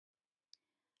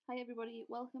Hi everybody,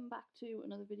 welcome back to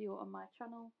another video on my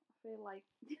channel. I feel like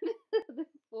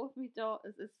both my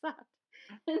daughters are sat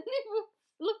and they were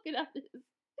looking at us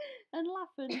and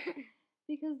laughing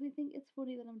because they think it's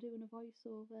funny that I'm doing a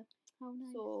voiceover. How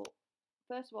nice. So,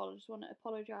 first of all, I just want to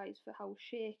apologise for how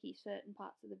shaky certain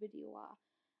parts of the video are.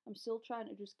 I'm still trying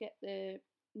to just get the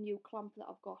new clamp that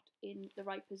I've got in the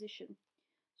right position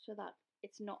so that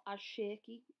it's not as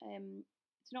shaky.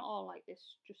 It's not all like this,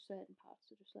 just certain parts,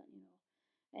 so just letting you know.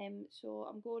 So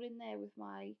I'm going in there with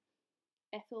my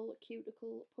Ethel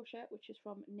cuticle pusher, which is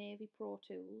from NAIO PRO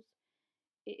Tools.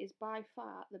 It is by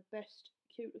far the best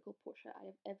cuticle pusher I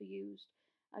have ever used.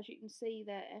 As you can see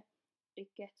there, it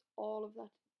gets all of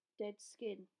that dead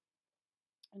skin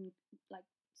and like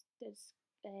dead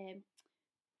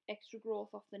extra growth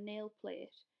off the nail plate.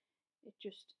 It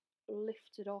just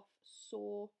lifts it off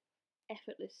so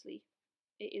effortlessly.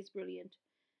 It is brilliant.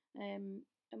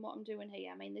 And what I'm doing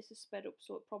here, I mean, this is sped up,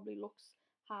 so it probably looks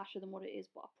harsher than what it is,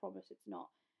 but I promise it's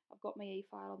not. I've got my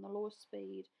E-file on the lowest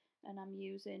speed, and I'm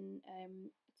using,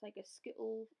 it's like a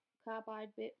skittle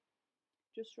carbide bit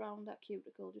just round that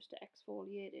cuticle just to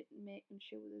exfoliate it and making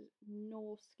sure there's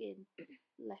no skin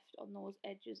left on those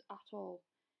edges at all.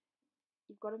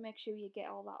 You've got to make sure you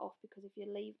get all that off, because if you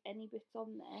leave any bits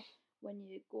on there when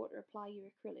you go to apply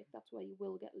your acrylic, that's where you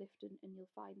will get lifted and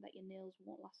you'll find that your nails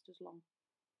won't last as long.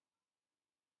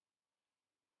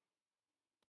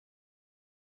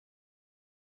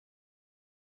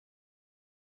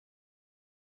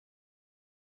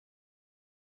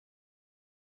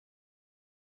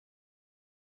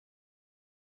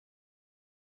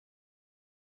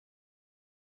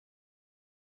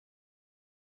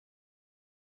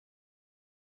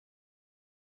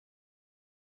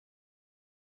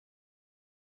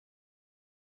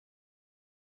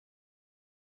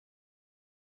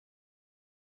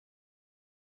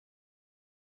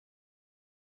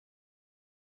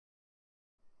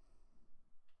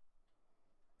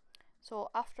 So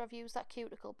after I've used that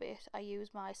cuticle bit, I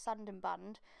use my sanding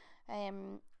band,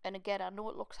 and again, I know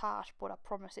it looks harsh, but I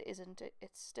promise it isn't.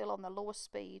 It's still on the lowest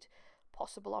speed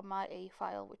possible on my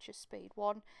E-file, which is speed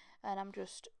 1, and I'm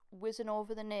just whizzing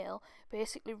over the nail,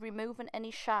 basically removing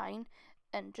any shine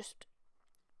and just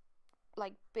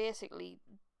like basically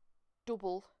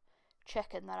double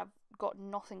checking that I've got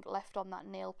nothing left on that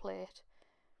nail plate.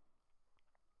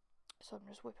 So I'm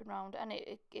just whipping around, and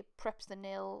it preps the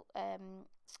nail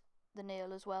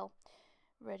as well,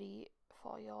 ready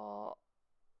for your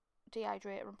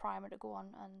dehydrator and primer to go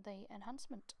on and the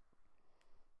enhancement.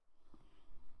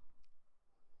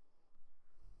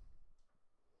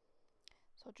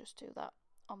 So just do that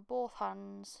on both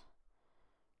hands.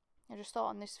 I just thought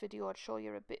on this video I'd show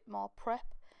you a bit more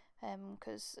prep,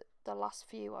 because the last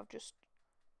few I've just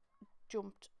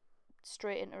jumped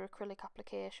straight into acrylic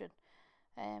application,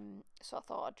 so I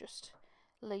thought I'd just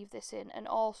leave this in. And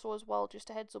also as well,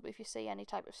 just a heads up, if you see any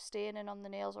type of staining on the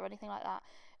nails or anything like that,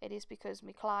 it is because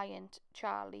my client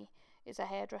Charley is a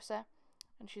hairdresser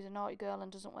and she's a naughty girl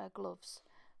and doesn't wear gloves.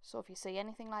 So if you see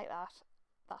anything like that,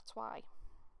 that's why.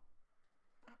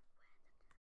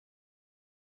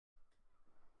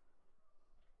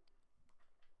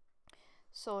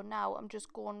 So now I'm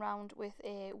just going round with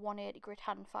a 180 grit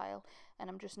hand file, and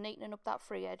I'm just neatening up that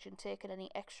free edge and taking any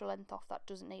extra length off that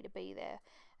doesn't need to be there,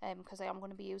 because I am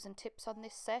going to be using tips on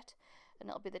this set, and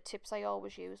it'll be the tips I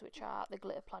always use, which are the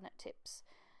Glitter Planet tips.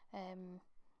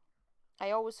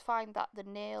 I always find that the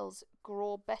nails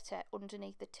grow better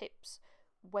underneath the tips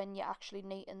when you're actually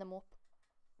neatening them up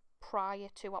prior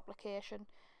to application.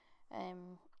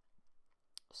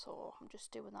 So I'm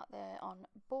just doing that there on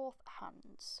both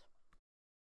hands.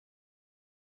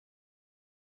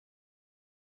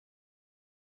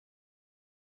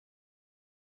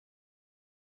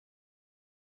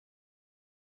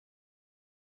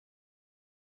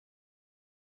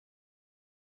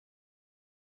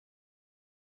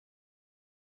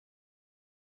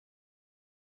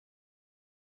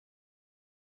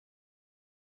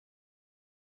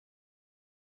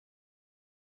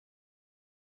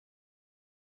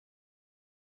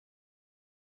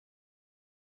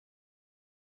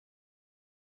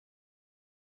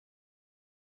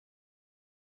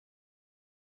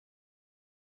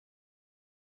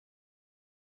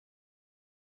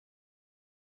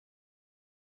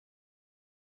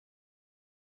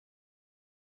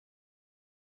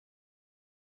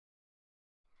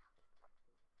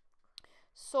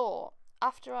 So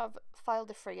after I've filed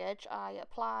the free edge, I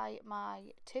apply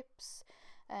my tips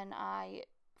and I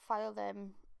file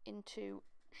them into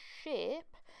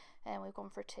shape, and we've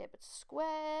gone for a tapered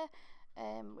square,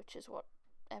 which is what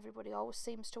everybody always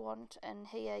seems to want. And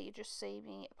here you just see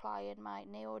me applying my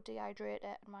NAIO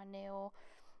dehydrator and my NAIO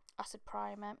acid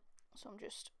primer. So I'm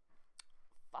just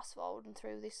fast forwarding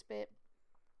through this bit.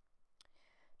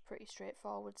 Pretty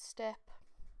straightforward step.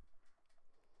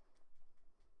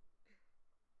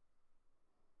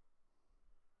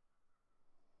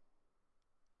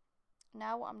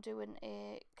 Now I'm doing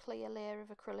a clear layer of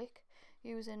acrylic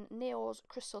using NAIO's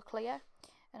Crystal Clear,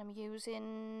 and I'm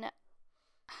using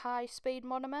high speed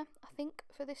monomer, I think,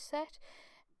 for this set.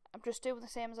 I'm just doing the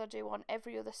same as I do on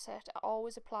every other set. I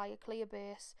always apply a clear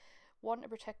base, one, to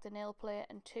protect the nail plate,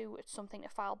 and two, it's something to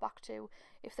file back to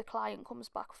if the client comes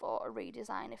back for a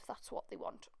redesign, if that's what they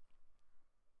want.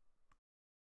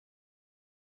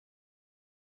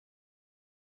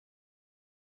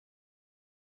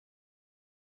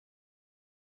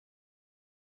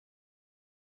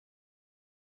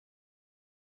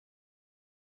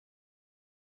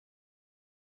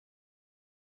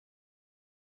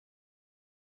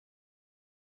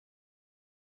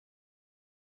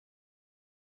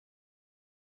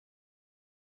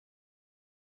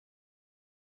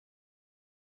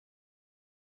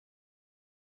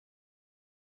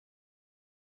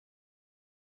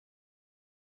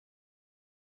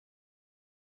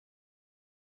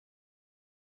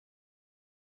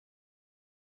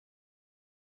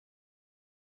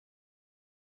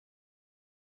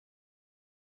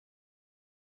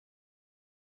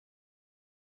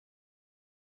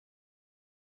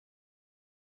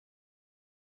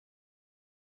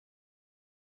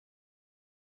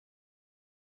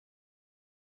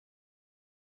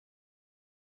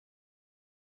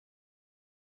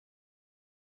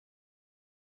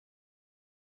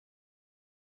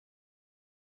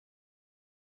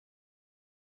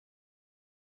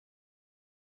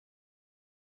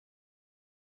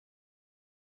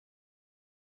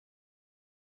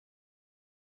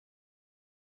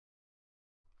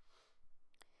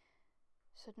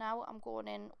 So now I'm going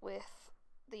in with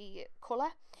the colour,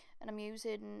 and I'm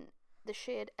using the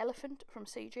shade Elephant from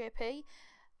CJP.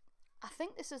 I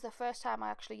think this is the first time I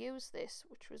actually used this,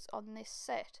 which was on this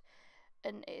set,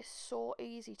 and it's so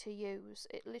easy to use.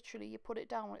 It literally, you put it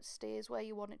down, it stays where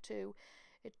you want it to.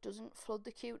 It doesn't flood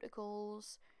the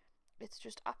cuticles. It's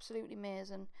just absolutely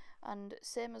amazing. And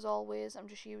same as always, I'm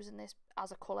just using this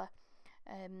as a colour,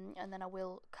 and then I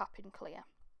will cap in clear.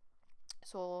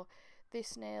 So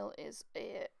this nail is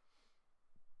a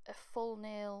full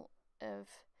nail of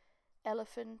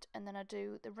elephant, and then I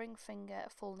do the ring finger, a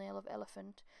full nail of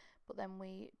elephant, but then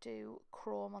we do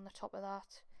chrome on the top of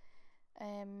that.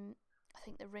 I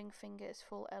think the ring finger is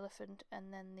full elephant,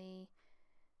 and then the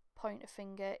pointer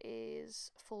finger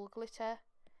is full glitter.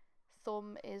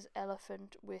 Thumb is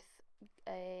elephant with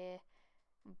a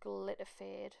glitter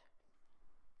fade.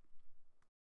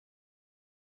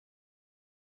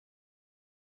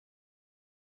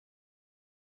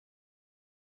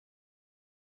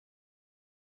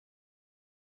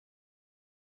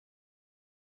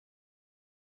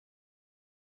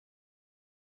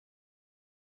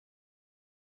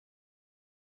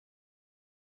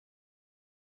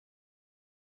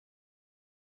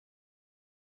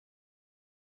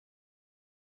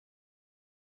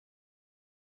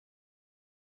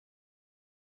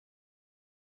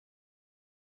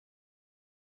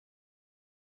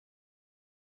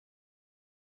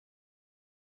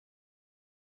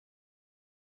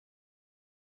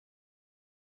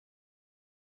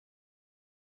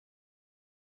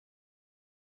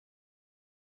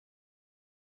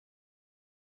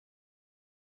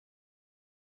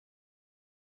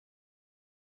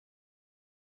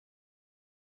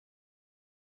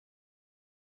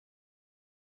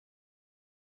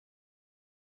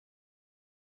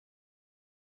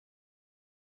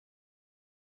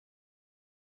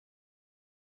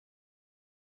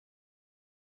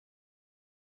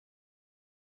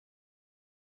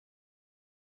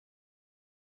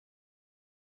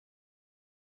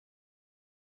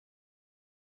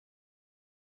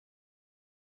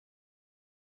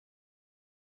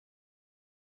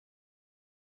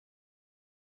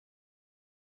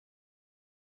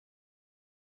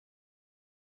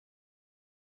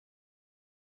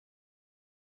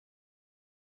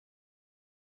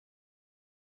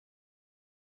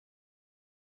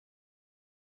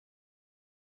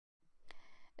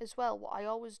 As well, what I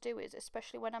always do is,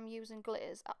 especially when I'm using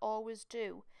glitters, I always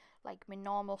do like my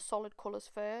normal solid colours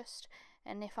first,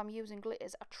 and if I'm using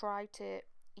glitters I try to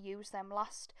use them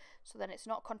last, so then it's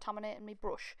not contaminating my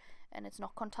brush and it's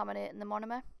not contaminating the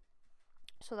monomer.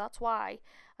 So that's why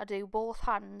I do both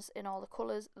hands in all the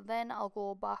colours, then I'll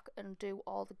go back and do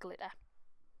all the glitter.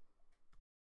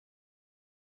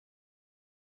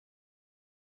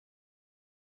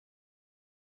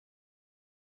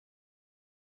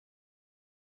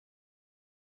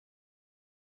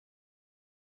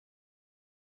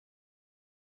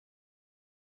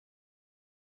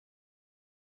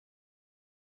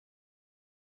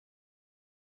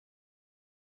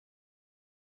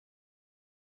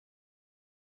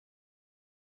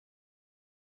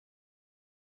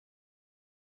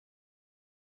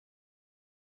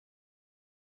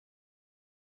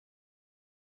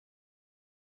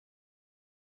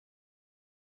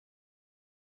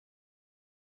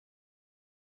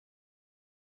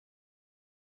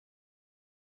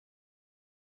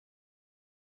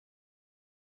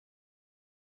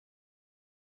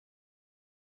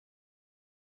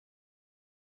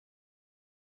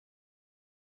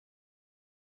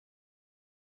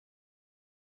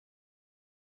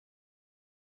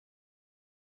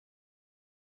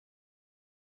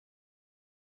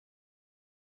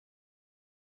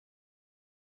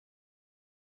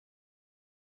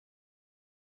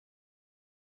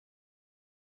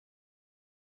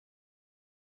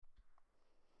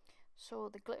 So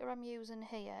the glitter I'm using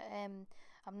here,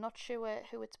 I'm not sure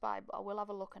who it's by, but I will have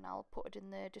a look and I'll put it in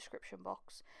the description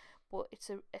box. But it's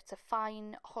a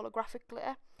fine holographic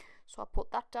glitter. So I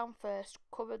put that down first,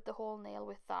 covered the whole nail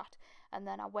with that, and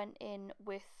then I went in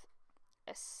with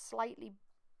a slightly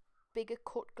bigger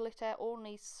cut glitter,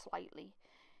 only slightly,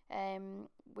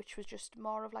 which was just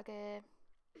more of like a,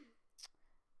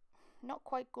 not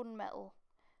quite gunmetal,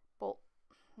 but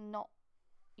not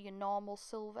your normal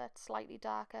silver, it's slightly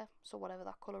darker, so whatever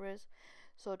that colour is.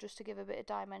 So just to give a bit of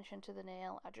dimension to the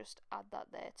nail, I just add that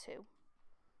there too.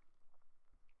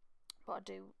 But I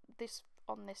do this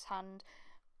on this hand,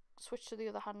 switch to the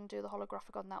other hand, do the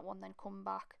holographic on that one, then come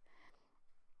back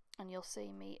and you'll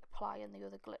see me applying the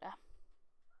other glitter.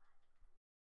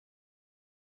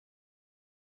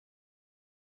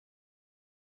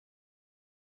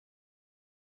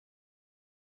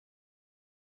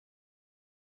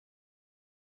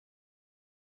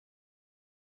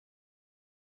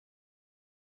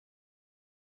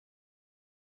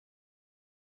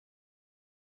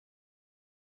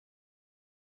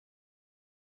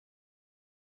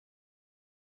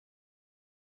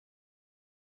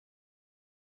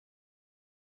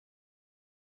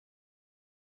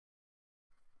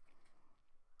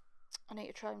 I need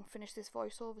to try and finish this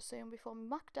voiceover soon before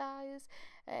my Mac dies.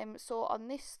 So on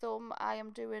this thumb I am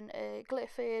doing a glitter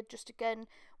fade, just again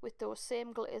with those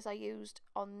same glitters I used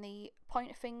on the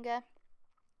pointer finger.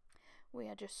 We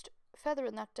are just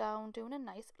feathering that down, doing a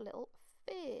nice little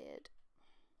fade.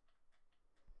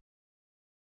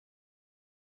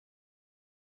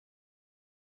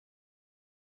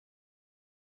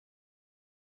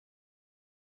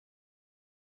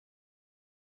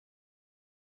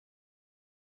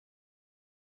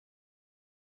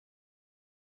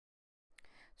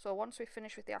 So once we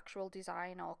finish with the actual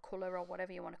design or colour or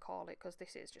whatever you want to call it, because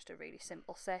this is just a really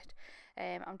simple set,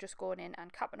 I'm just going in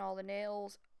and capping all the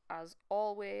nails as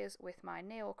always with my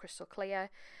NAIO Crystal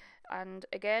Clear. And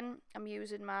again, I'm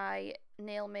using my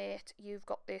Nailmate You've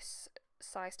Got This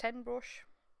size 10 brush.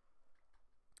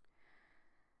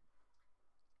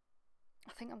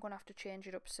 I think I'm going to have to change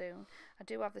it up soon. I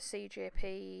do have the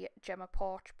CJP Gemma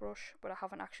Porch brush, but I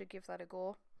haven't actually given that a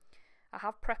go. I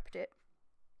have prepped it,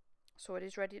 so it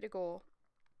is ready to go,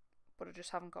 but I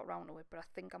just haven't got round to it. But I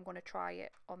think I'm going to try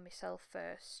it on myself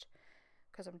first,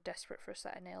 because I'm desperate for a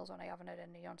set of nails on. I haven't had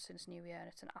any on since New Year and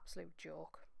it's an absolute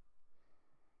joke.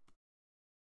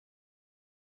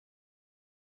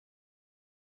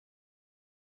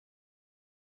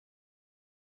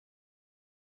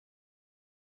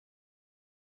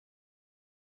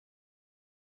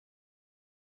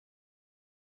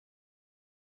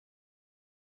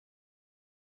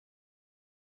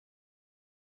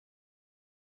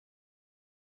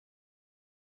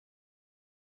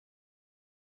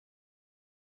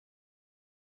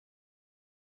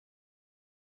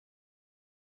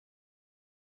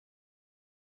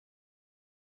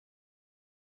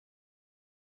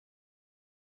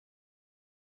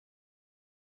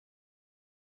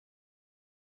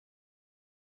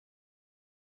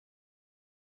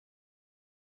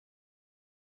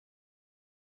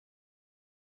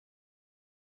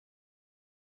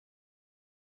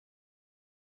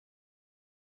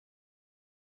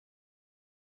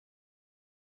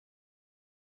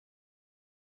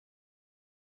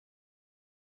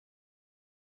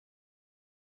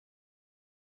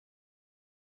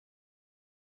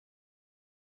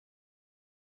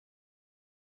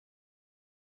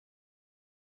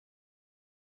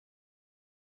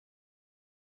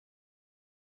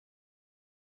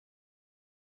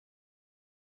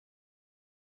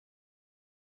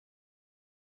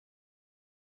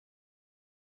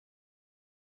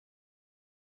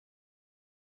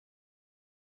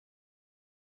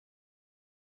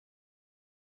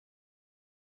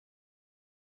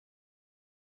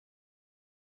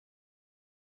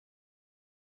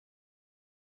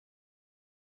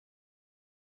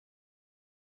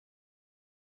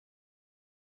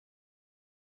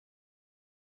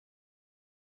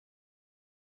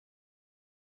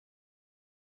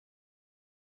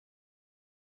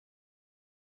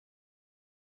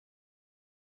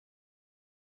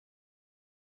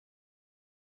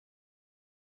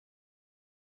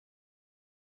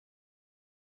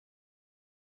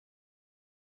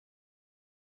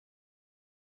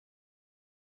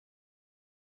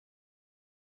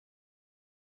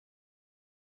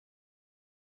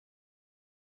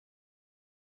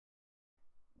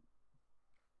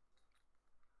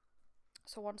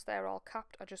 So once they're all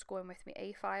capped, I just go in with my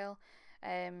A-file,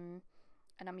 and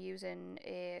I'm using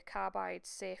a carbide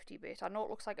safety bit. I know it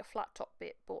looks like a flat top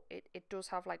bit, but it does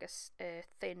have like a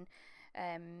thin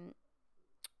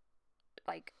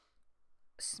like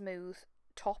smooth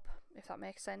top, if that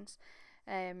makes sense.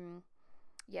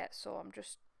 Yeah, so I'm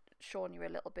just showing you a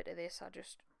little bit of this. I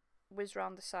just whiz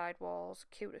around the side walls,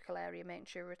 cuticle area, making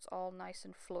sure it's all nice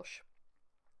and flush.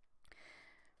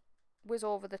 Whiz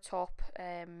over the top,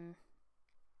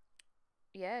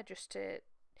 yeah, just to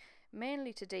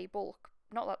mainly to debulk.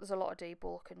 Not that there's a lot of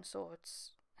debulking, so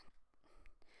it's,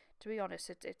 to be honest,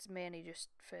 it's mainly just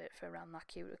for around that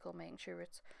cuticle, making sure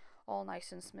it's all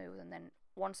nice and smooth. And then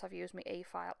once I've used my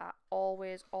e-file, I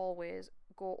always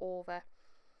go over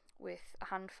with a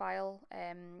hand file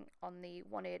on the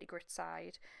 180 grit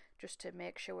side, just to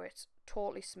make sure it's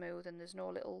totally smooth and there's no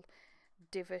little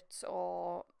divots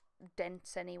or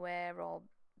dents anywhere, or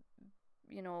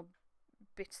you know,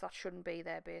 bits that shouldn't be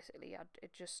there. Basically,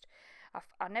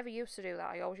 I never used to do that.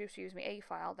 I always used to use my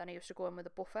e-file, then I used to go in with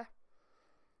a buffer,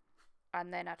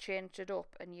 and then I changed it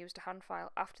up and used a hand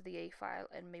file after the e-file,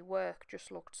 and my work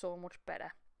just looked so much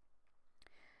better,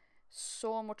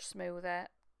 so much smoother.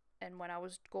 And when I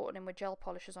was going in with gel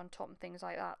polishes on top and things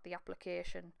like that, the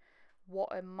application, what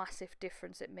a massive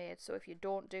difference it made. So if you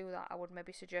don't do that, I would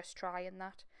maybe suggest trying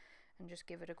that and just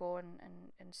give it a go and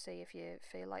see if you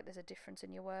feel like there's a difference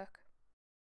in your work.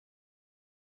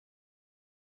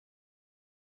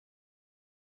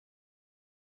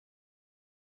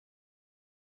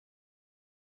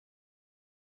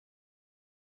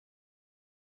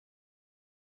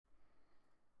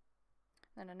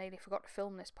 Then I nearly forgot to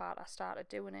film this part. I started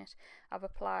doing it. I've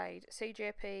applied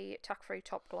CJP tack free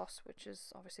top gloss, which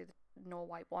is obviously the no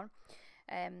white one,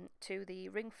 to the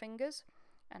ring fingers,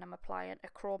 and I'm applying a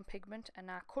chrome pigment,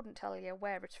 and I couldn't tell you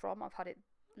where it's from. I've had it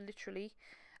literally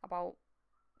about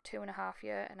 2.5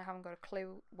 years and I haven't got a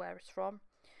clue where it's from.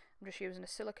 I'm just using a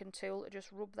silicone tool to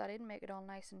just rub that in, make it all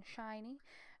nice and shiny,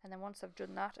 and then once I've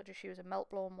done that, I just use a melt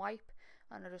blown wipe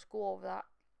and I just go over that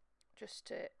just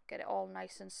to get it all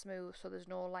nice and smooth, so there's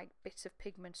no like bits of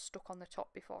pigment stuck on the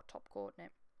top before top coating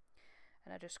it.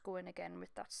 And I just go in again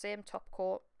with that same top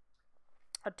coat.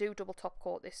 I do double top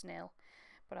coat this nail,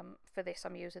 but for this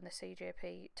I'm using the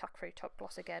CJP tack free top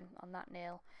gloss again on that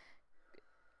nail.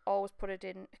 Always put it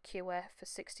in a cure for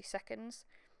 60 seconds.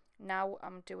 Now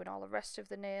I'm doing all the rest of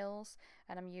the nails,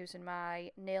 and I'm using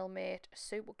my Nailmate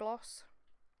Super Gloss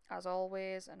as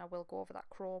always, and I will go over that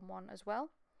chrome one as well.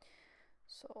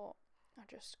 So I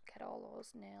just get all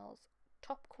those nails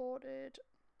top coated.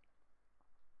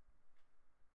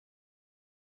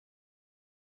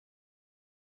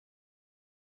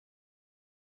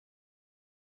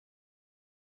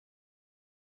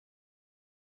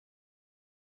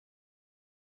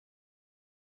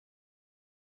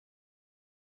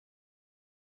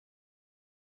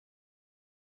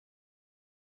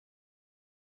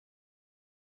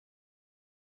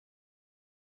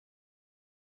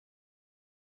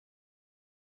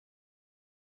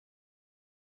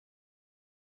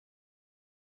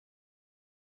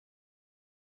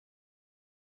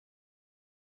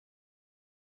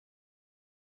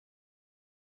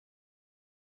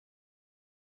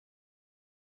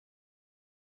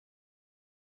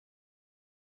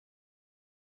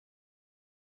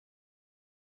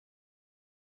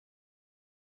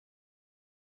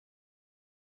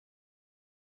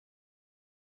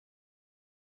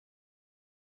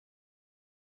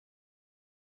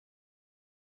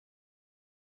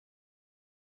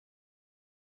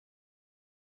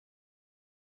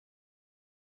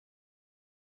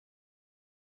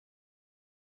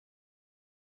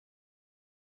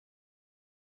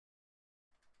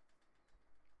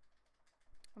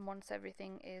 And once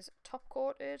everything is top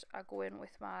coated, I go in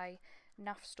with my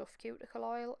NAF Stuff cuticle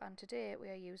oil, and today we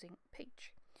are using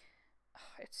peach.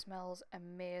 It smells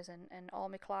amazing, and all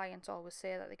my clients always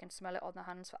say that they can smell it on their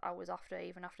hands for hours after,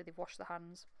 even after they've washed their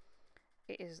hands.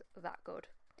 It is that good.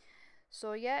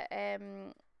 So yeah,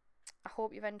 I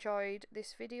hope you've enjoyed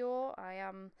this video. I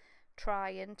am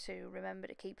trying to remember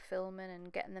to keep filming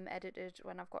and getting them edited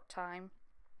when I've got time.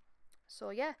 So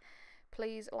yeah,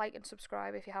 please like and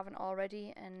subscribe if you haven't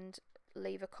already, and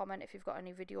leave a comment if you've got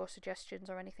any video suggestions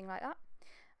or anything like that.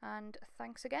 And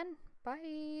thanks again.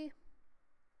 Bye.